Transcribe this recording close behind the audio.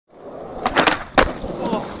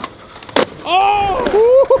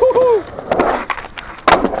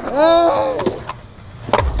Oh!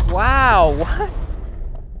 Wow, what?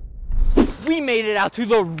 We made it out to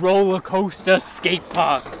the roller coaster skate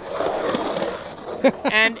park.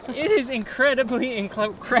 And it is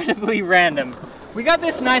incredibly random. We got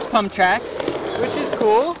this nice pump track, which is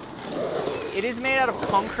cool. It is made out of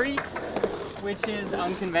concrete, which is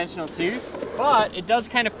unconventional too, but it does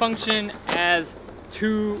kind of function as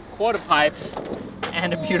 2 quarter pipes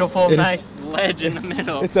and a beautiful, nice ledge in the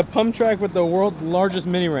middle. It's a pump track with the world's largest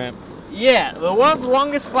mini ramp. Yeah, the world's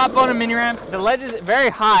longest flat bottom mini ramp. The ledge is very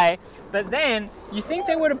high, but then you think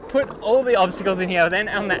they would have put all the obstacles in here. Then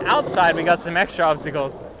on the outside, we got some extra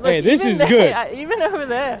obstacles. Look, hey, this is good. Even over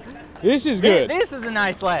there. This is good. This is a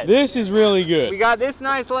nice ledge. This is really good. We got this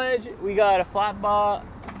nice ledge. We got a flat bar.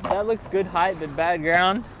 That looks good height, but bad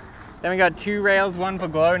ground. Then we got 2 rails, one for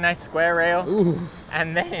glow, nice square rail. Ooh.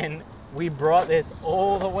 And then we brought this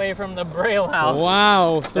all the way from the Braille house.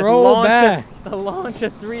 Wow, throw back. The launch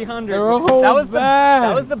of 300. Throw that was back.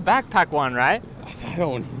 That was the backpack one, right? I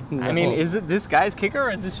don't know. I mean, is it this guy's kicker,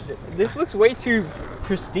 or is this looks way too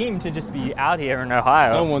pristine to just be out here in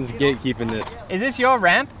Ohio. Someone's gatekeeping this. Is this your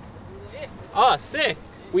ramp? Oh, sick.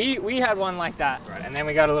 We had one like that. Right. And then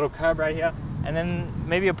we got a little curb right here. And then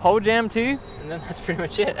maybe a pole jam too. And then that's pretty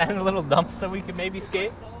much it. And a little dump so we could maybe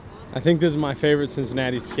skate. I think this is my favorite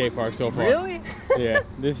Cincinnati skate park so far. Really? Yeah,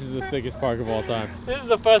 this is the sickest park of all time. This is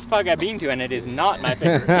the first park I've been to, and it is not my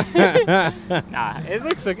favorite. Nah, it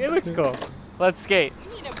looks cool. Let's skate.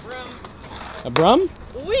 We need a broom. A broom?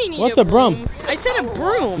 We need What's a broom? I said a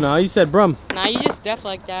broom. No, you said broom. Nah, you just deaf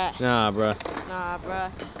like that. Nah, bruh. Nah,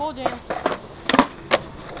 bruh. Pole jam.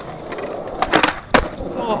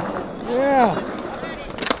 Oh. Yeah.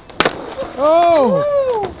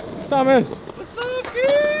 Oh! Woo! Thomas. What's up,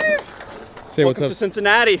 dude? Say Welcome what's to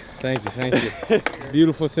Cincinnati. Thank you.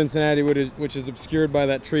 Beautiful Cincinnati, which is obscured by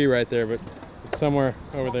that tree right there, but it's somewhere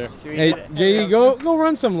over there. Hey, JD, go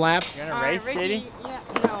run some laps. You gonna race, Ricky, JD? Yeah,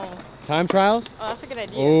 no. Time trials? Oh, that's a good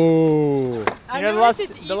idea. Oh. You know,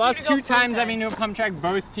 the last 2 times I've been to a pump track,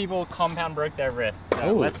 both people compound broke their wrists.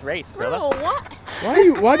 So let's race, brother. Bro, what?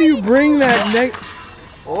 Why do you bring that neck?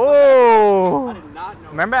 Oh! I did not know.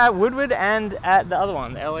 Remember at Woodward and at the other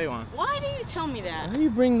one, the LA one. Why do you tell me that? Why do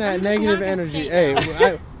you bring that I'm negative just not gonna energy? skate.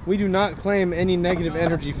 Hey, we do not claim any negative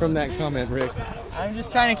energy from that comment, Rick. I'm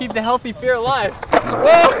just trying to keep the healthy fear alive.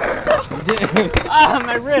 Ah,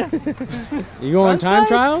 my wrist. You going time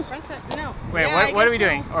trials? No. Wait, Yeah, what are we guess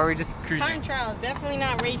doing? Or are we just cruising? Time trials, definitely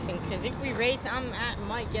not racing. Because if we race,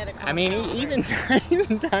 might get a. I mean, even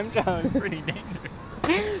time trial is pretty dangerous.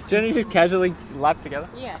 Jenny just casually lap together?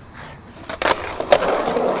 Yes.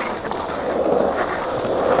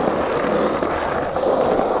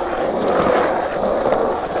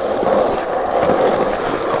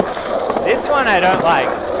 This one I don't like.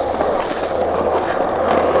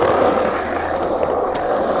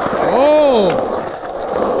 Oh!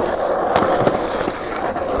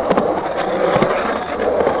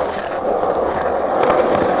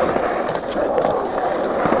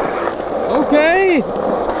 Okay!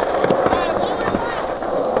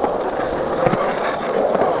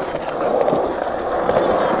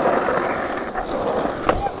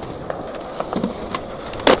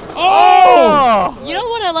 Oh! You know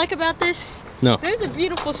what I like about this? No. There's a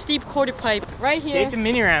beautiful steep quarter pipe right here. Skate the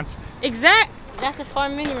mini ramps. Exact. That's a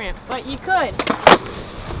fun mini ramp, but you could.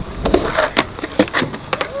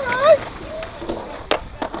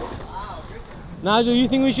 Nigel, you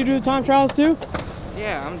think we should do the time trials too?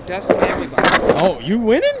 Yeah, I'm definitely everybody. Oh, you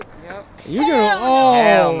winning? Yep. You're gonna. Hell Oh,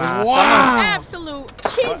 Hell nah. wow! Absolute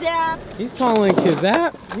kizap. He's calling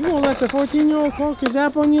Kazap. You gonna let the 14-year-old call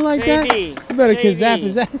Kazap on you like that? JD, You better JD. Kazap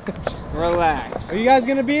his ass. Relax. Are you guys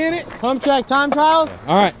gonna be in it? Pump track time trials?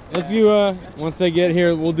 All right, let's do. Once they get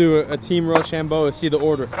here, we'll do a team Rochambeau and see the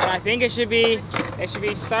order. I think it should be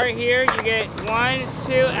start here, you get 1,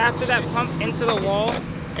 2, after that pump into the wall.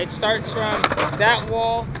 It starts from that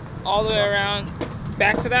wall all the way around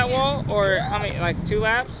back to that wall, or how many, like 2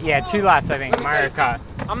 laps? Yeah, 2 laps I think. Mario Kart.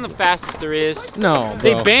 I'm the fastest there is. No,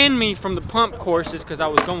 They bro. banned me from the pump courses because I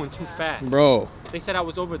was going too fast. Bro, They said I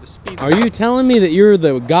was over the speed are limit. you telling me that you're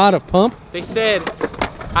the god of pump? They said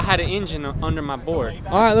I had an engine under my board.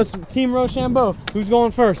 All right, let's team Rochambeau. Who's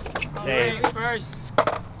going first? Safe. First,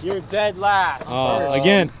 you're dead last. Oh,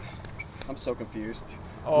 again. I'm so confused.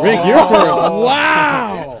 Oh. Rick, you're first.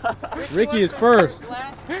 Wow. Ricky is first. Wait,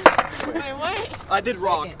 what? I did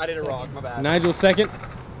wrong. I did it wrong. My bad. Nigel second.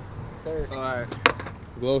 All right.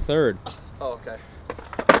 Glow third. Oh, okay.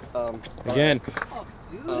 Again.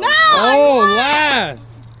 No! Oh, last.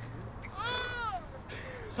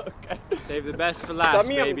 Okay. Save the best for Does last, that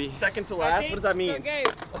mean baby. I'm second to last? What does that mean? Okay.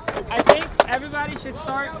 I think everybody should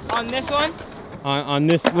start on this one. On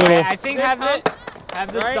this little. I think have the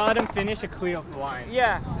Right? start and finish a clear line.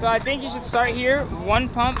 Yeah. So I think you should start here. One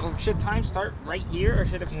pump. Or should time start right here, or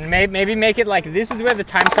should it? Maybe make it like this is where the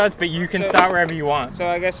time starts, but you can start wherever you want. So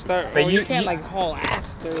I guess start. But But you- you can't you- like haul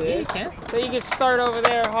ass through Yeah, you this. can. So you can start over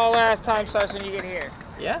there, haul ass. Time starts when you get here.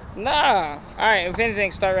 Yeah. Nah. All right. If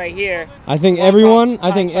anything, start right here. I think One everyone. pump,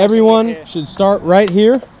 I think time starts everyone when you get should start right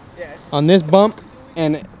here Yes. on this bump,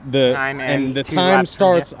 and the Time ends the 2 time laps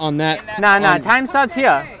from here. starts on that. No, on- time starts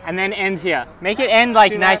here and then ends here. Make it end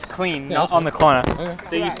like 2 nice laps. clean, Yeah, not that's on the corner. Okay.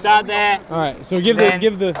 So you start there. All right. So give Then-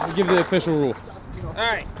 the official rule. All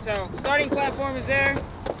right. So starting platform is there.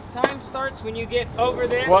 Time starts when you get over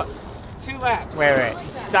this. What? 2 laps. Wait.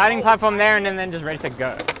 Starting platform there and then just ready to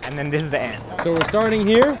go. And then this is the end. So we're starting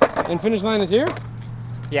here, and finish line is here.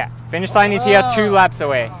 Yeah. Finish line is here 2 laps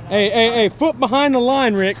away. Hey! Foot behind the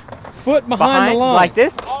line, Rick. Foot behind the line. Like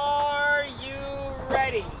this? Are you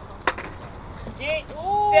ready? Get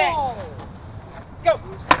set. Go.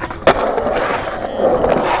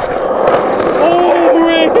 Oh,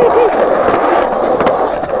 Rick!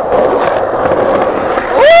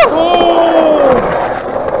 Oh!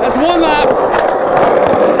 That's 1 lap.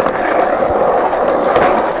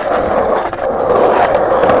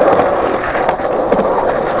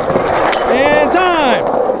 And time.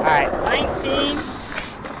 Alright.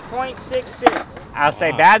 19.66. I'll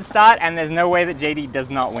say bad start and there's no way that JD does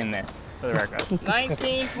not win this, for the record.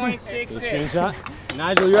 19.66. Screenshot.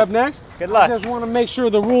 Nigel, you're up next. Good luck. I just want to make sure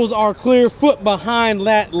the rules are clear. Foot behind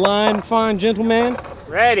that line, fine gentleman.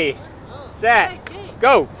 Ready, set,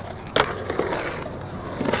 go.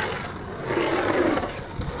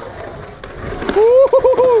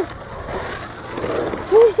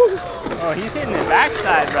 Oh, he's hitting the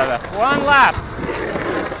backside, brother. 1 lap.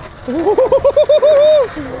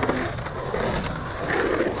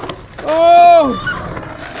 Oh!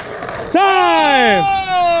 Time!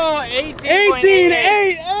 Oh,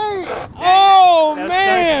 18.88! Oh, That's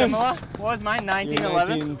man! similar. What was mine?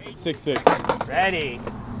 1911? 19.66. Ready,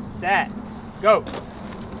 set, go.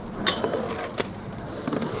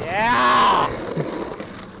 Yeah!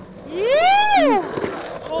 Yeah!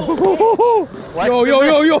 Watch Yo! the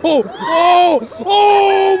Oh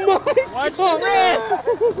my Watch God! the wrist!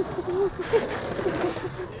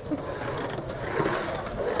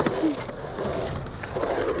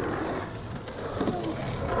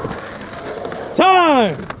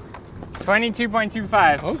 Time!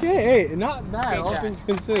 22.25. Okay, hey, not bad, all shot. things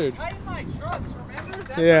considered. Tighten my trucks, remember?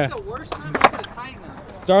 That's Yeah. like the worst time I'm gonna tighten them.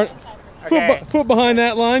 Start. Okay. Foot behind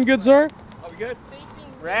that line, good sir. Are we good?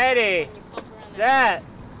 Ready, set,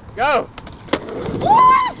 go.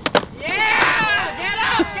 Yeah! Get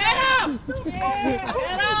up! Get up! Get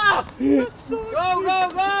up! Go, go,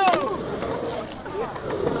 go!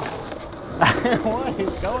 What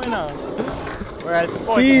is going on? We're at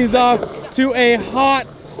 14. He's off to a hot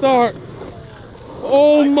start.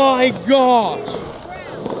 Oh my gosh.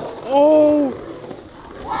 Oh.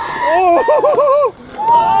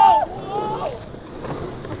 Oh.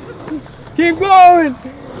 Keep going.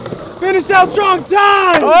 Finish out strong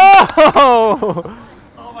time. Oh!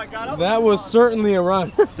 Oh my God. That was certainly a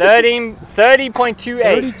run. 30.28.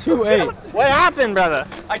 32.8. What happened, brother?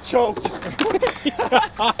 I choked.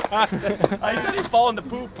 I said he'd fall in the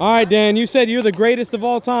poop. All right, Dan, you said you're the greatest of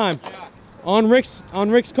all time. On Rick's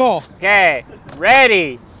call. Okay,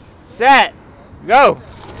 ready, set, go.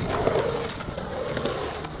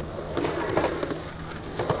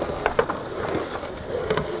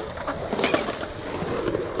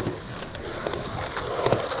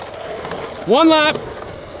 One lap.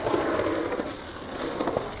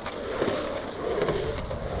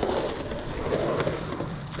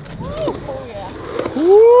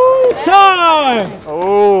 Woo, time.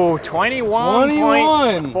 Oh, 21.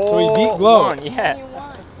 21. So he beat Glow. Yeah.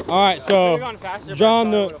 All right, so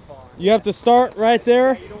John, you have to start right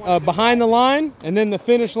there behind the line, and then the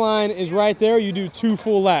finish line is right there. You do 2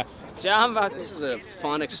 full laps. John, about This is a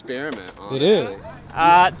fun experiment, honestly. It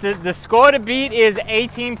is. The score to beat is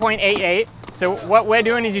 18.88. So what we're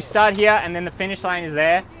doing is you start here, and then the finish line is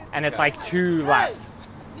there, and it's like 2 laps.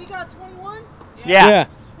 He got 21? Yeah. Yeah.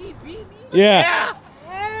 He beat me? Yeah.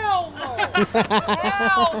 Hell no!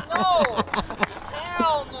 Hell no!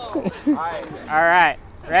 Hell no! All right.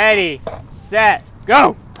 Ready, set,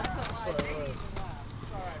 go.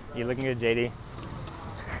 You looking good, JD?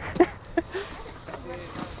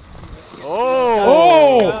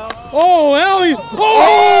 Oh! Oh, Ellie!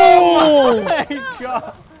 Oh! my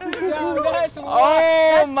God.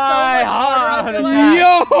 Oh my heart!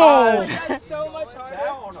 Yo! That's so much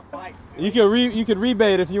harder. a bike. You could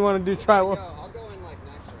rebate if you want to do try one. I'll go in like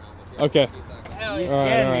next round. Okay. Hell, you All right,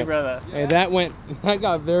 scared all me, right. brother. Hey, that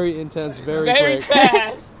got very intense, very Very quick.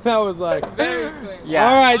 fast. That was like. Very quick. Yeah.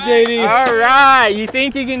 All right, JD. All right. You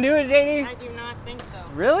think you can do it, JD? I do not think so.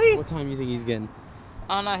 Really? What time do you think he's getting?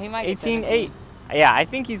 Oh no, he might get 18.8. Yeah, I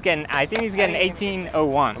think he's getting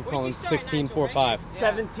 18.01. I'm calling 16.45.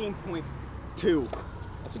 17.2.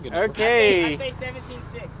 That's a good. I Okay. say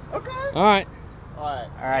 17.6. Okay. All right. Alright.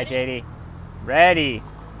 All right, JD. Ready,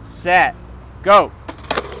 set, go.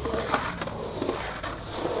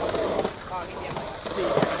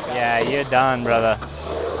 Yeah, you're done, brother.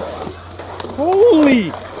 Holy!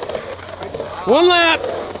 One lap.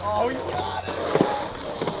 Oh, he's got it.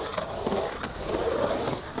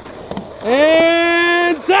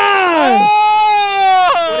 And time.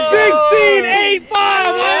 16.85. I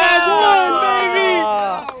have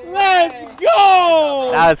won, baby. Let's go.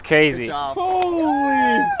 That was crazy. Good job.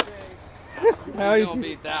 Holy! How you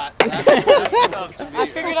beat that. That's tough to I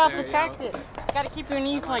figured out the tactic. Gotta keep your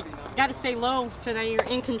knees gotta stay low so that you're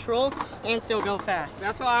in control and still go fast.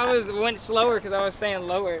 That's why I went slower because I was staying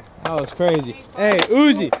lower. That was crazy. Hey,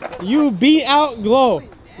 Uzi, you beat out Glow.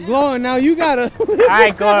 Glow, and now you gotta. All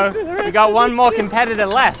right, Glow. We got one more competitor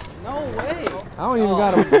left. No way. I don't even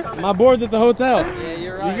got my board's at the hotel. Yeah,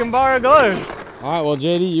 you're right. You can borrow Glow. All right, well,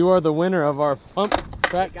 JD, you are the winner of our pump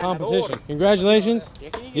track competition. Congratulations. Do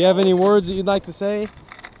you have any words that you'd like to say?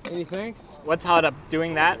 Any thanks? What's harder,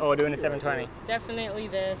 doing that or doing a 720? Definitely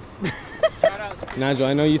this. Nigel,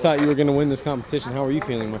 I know you thought you were going to win this competition. How are you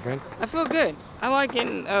feeling, my friend? I feel good. I like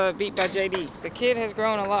getting beat by JD. The kid has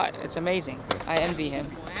grown a lot. It's amazing. I envy him.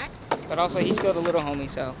 But also, he's still the little homie,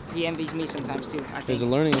 so he envies me sometimes too, I There's a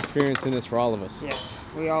think. learning experience in this for all of us. Yes,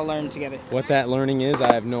 we all learn together. What that learning is,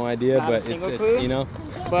 I have no idea, Not a but single it's clue. you know,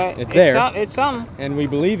 But It's there. It's something. and we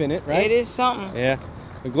believe in it, right? It is something. Yeah.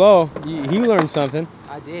 The Glow, he learned something.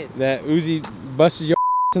 I did. That Uzi busted your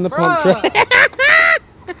in the pump track.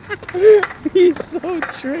 He's so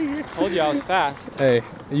triggered. Told you I was fast. Hey,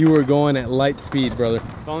 you were going at light speed, brother.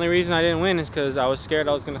 The only reason I didn't win is because I was scared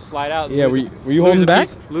I was gonna slide out. and Yeah, lose were you holding back?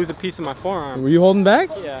 Lose a piece of my forearm. Were you holding back?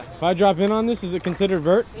 Yeah. If I drop in on this, is it considered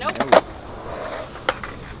vert? Nope.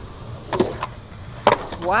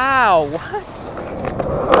 Wow, what?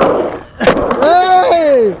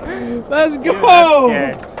 Hey! Let's go!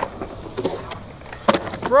 Dude,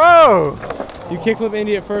 bro! You kickflip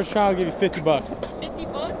Indy at first try, I'll give you 50 bucks. 50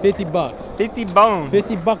 bucks? 50 bucks. 50 bones.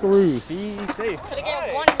 50 buckaroos. BC. Could I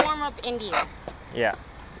get one warm-up India? Yeah.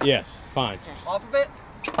 Yes, fine. Off of it.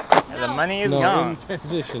 The money is No, gone. in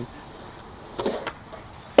transition.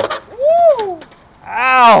 Woo!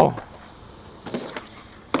 Ow!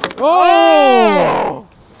 Oh!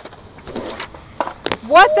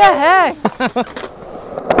 What the heck?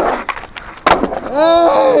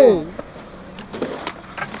 Hey!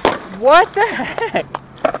 What the heck?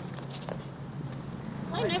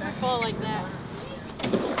 I never fall like that.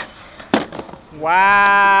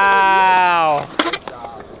 Wow!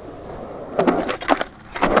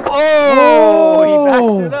 Oh! He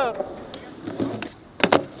backs it up.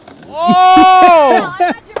 Oh!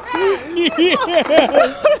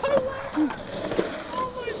 Yes!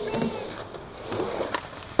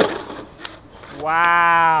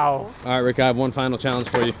 Wow! All right, Rick, I have one final challenge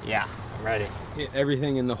for you. Yeah, I'm ready. Hit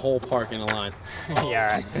everything in the whole park in a line.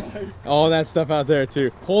 Yeah, right. All that stuff out there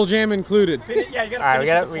too. Pole jam included. Yeah, you gotta All right,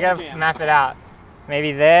 finish we the gotta full jam. map it out.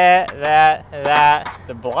 Maybe there, that,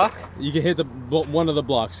 the block, You can hit the one of the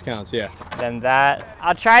blocks counts, yeah. then that.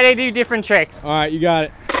 I'll try to do different tricks. All right, you got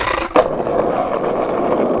it.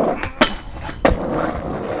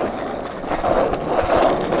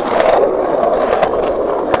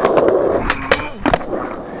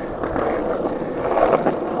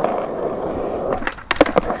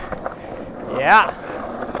 Yeah.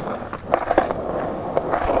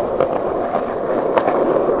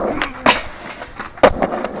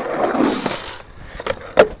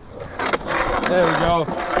 There we go.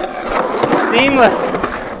 Seamless.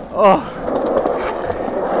 Oh.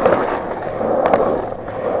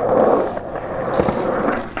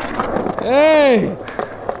 Hey!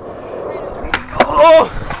 Oh.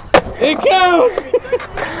 It counts!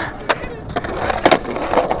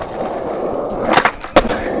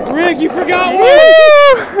 Rick, you forgot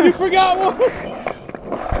one! You forgot one!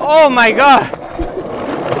 Oh my God.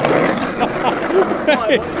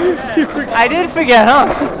 You forgot. I did forget, huh?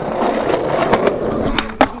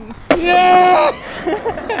 Yeah!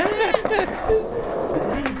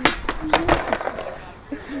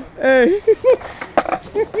 Hey!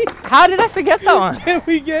 How did I forget that one? Can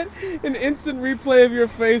we get an instant replay of your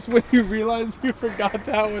face when you realized you forgot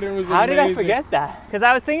that one? It was How did I forget that? Because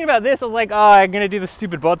I was thinking about this. I was like, oh, I'm going to do the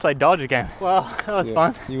stupid board slide dodge again. Well, that was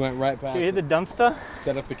fun. You went right past. Should we hit the dumpster?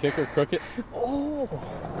 Set up the kicker, crook it. Oh,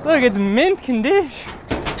 look, it's mint condition.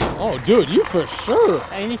 Oh, dude, you for sure.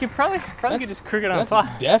 And you could probably could just crook it on That's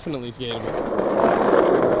fire. definitely skatable.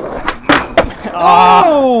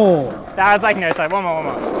 Oh! That was like no side. One more.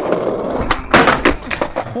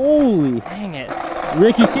 Holy. Dang it.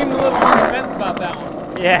 Rick, you seemed a little on the fence about that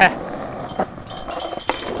one. Yeah.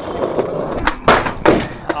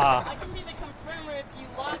 I can be the confirmer if you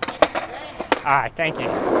lock it and grind it. Alright, thank you.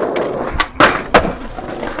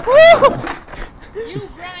 You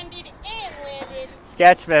grinded and landed.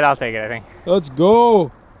 Sketch, but I'll take it, I think. Let's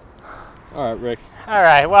go. All right, Rick.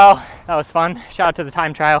 Alright, well, that was fun. Shout out to the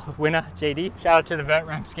time trial winner, JD. Shout out to the vert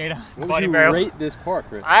ramp skater, What Body would you Braille. rate this park,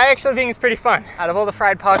 Rick? I actually think it's pretty fun. Out of all the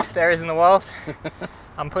fried parks there is in the world,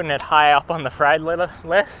 I'm putting it high up on the fried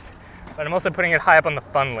list, but I'm also putting it high up on the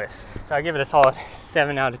fun list. So I give it a solid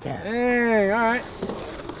 7 out of 10. Dang, all right.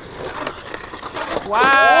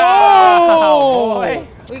 Wow, Oh! boy.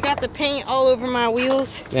 We got the paint all over my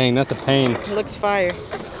wheels. Dang, that's a pain. It looks fire.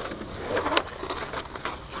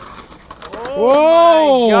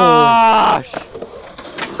 Whoa! Gosh.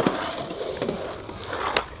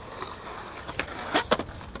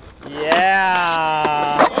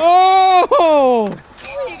 Yeah. Oh!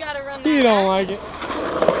 You gotta run that. You don't like it.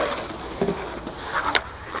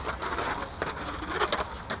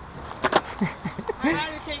 I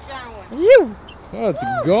had to take that one. You. Let's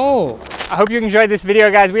go. I hope you enjoyed this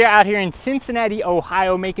video, guys. We are out here in Cincinnati,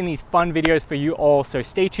 Ohio, making these fun videos for you all. So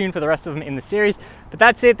stay tuned for the rest of them in the series. But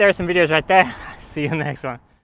that's it. There are some videos right there. See you in the next one.